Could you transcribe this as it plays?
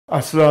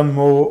اصلا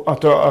ما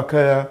اتا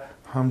اکا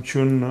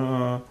همچون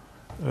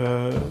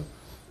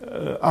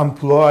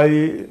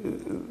امپلای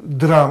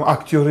درام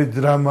اکتور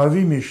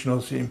دراماوی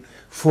میشناسیم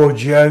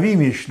فاجعه‌وی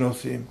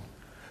میشناسیم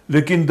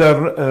لیکن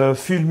در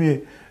فیلم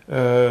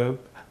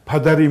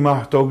پدری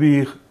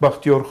مهتابی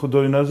بختیار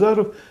خدای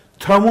نظر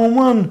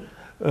تماما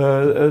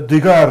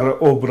دیگر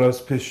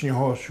ابراز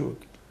پیشنهاد شد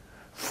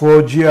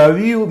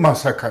فاجعه‌وی و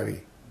مسخره‌ای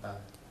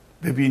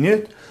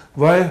ببینید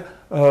و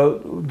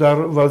در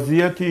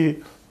وضعیت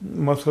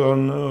مثلا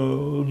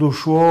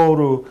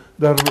دشوار و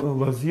در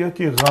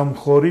وضعیت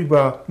غمخواری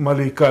به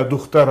ملکه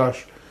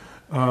دخترش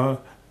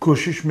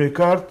کوشش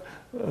میکرد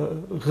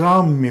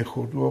غم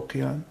میخورد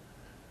واقعا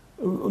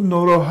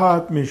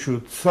ناراحت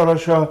میشد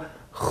سرش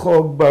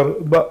خاک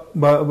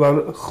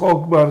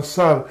بر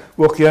سر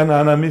واقعا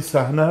انمی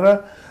صحنه را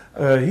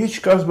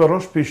هیچ کس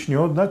براش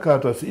پیشنهاد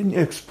نکرد است این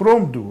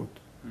اکسپرومت بود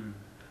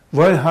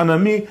و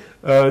هنمی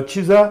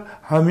چیزا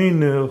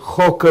همین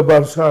خاک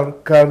بر سر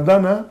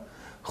کردن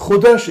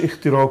خودش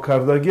اختراع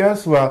کردگی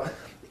است و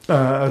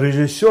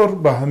رژیسور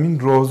به همین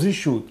راضی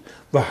شد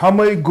و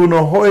همه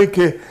گناه هایی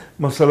که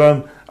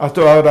مثلا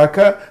اتو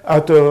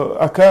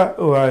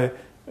اکا و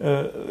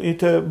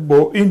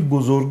با این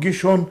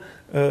بزرگیشون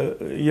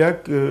یک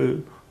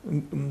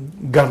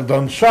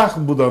گردن شخ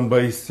بودن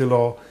به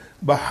اصطلاح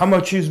به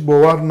همه چیز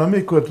باور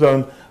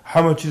نمیکردن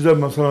همه چیز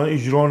مثلا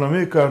اجرا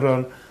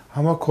نمیکردن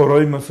همه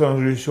کارهای مثلا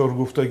رژیسور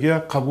گفتگی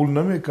قبول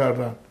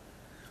نمیکردن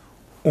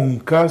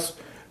اون کس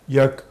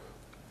یک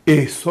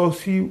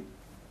احساسی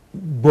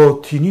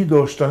باطنی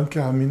داشتن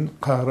که همین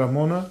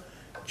قهرمان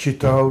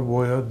چطور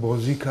باید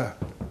بازی کرد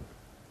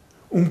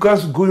اون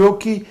کس گویا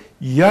که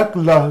یک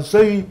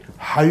لحظه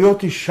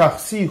حیات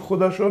شخصی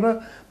خودشان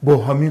با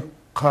همین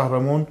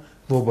قهرمان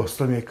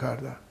وابسته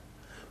میکردن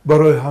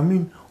برای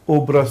همین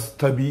ابراز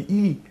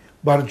طبیعی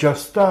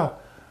برجسته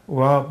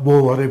و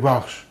باور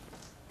بخش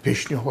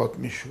پیشنهاد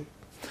میشد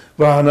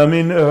و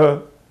همین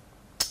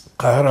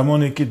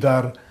قهرمانی که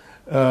در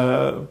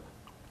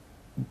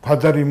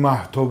پدری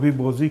مهتابی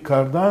بازی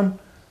کردن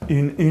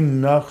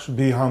این نقش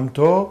بی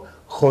همتا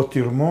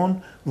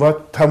خاطرمان و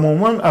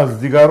تماما از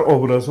دیگر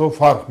ابرازها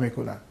فرق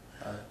میکنن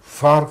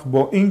فرق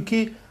با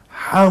اینکه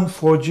هم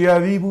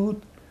فاجعه‌وی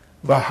بود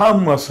و هم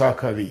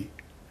مسخره‌وی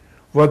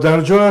و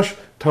در جایش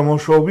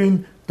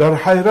تماشابین در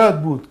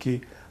حیرت بود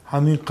که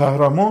همین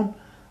قهرمان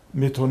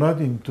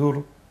میتوند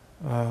اینطور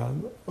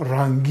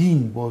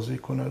رنگین بازی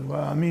کند و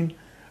همین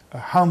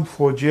هم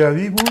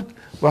فاجعه‌وی بود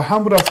و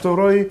هم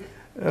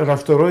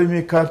رفتارهایی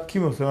میکرد که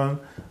مثلا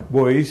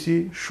باعث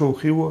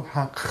شوخی و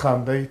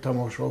خنده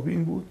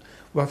تماشابین بود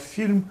و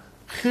فیلم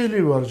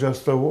خیلی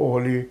برجسته و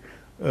عالی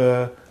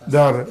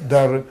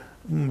در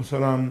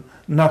مثلا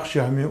نقش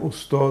همین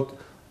استاد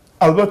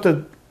البته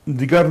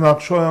دیگر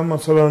نقش ها هم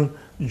مثلا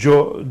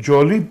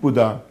جالب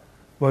بودن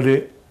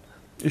ولی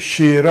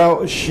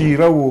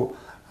شیره و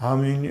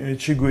همین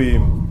چی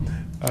گوییم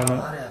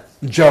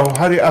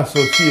جوهر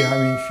اساسی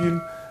همین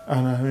فیلم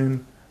همین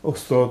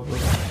استاد بود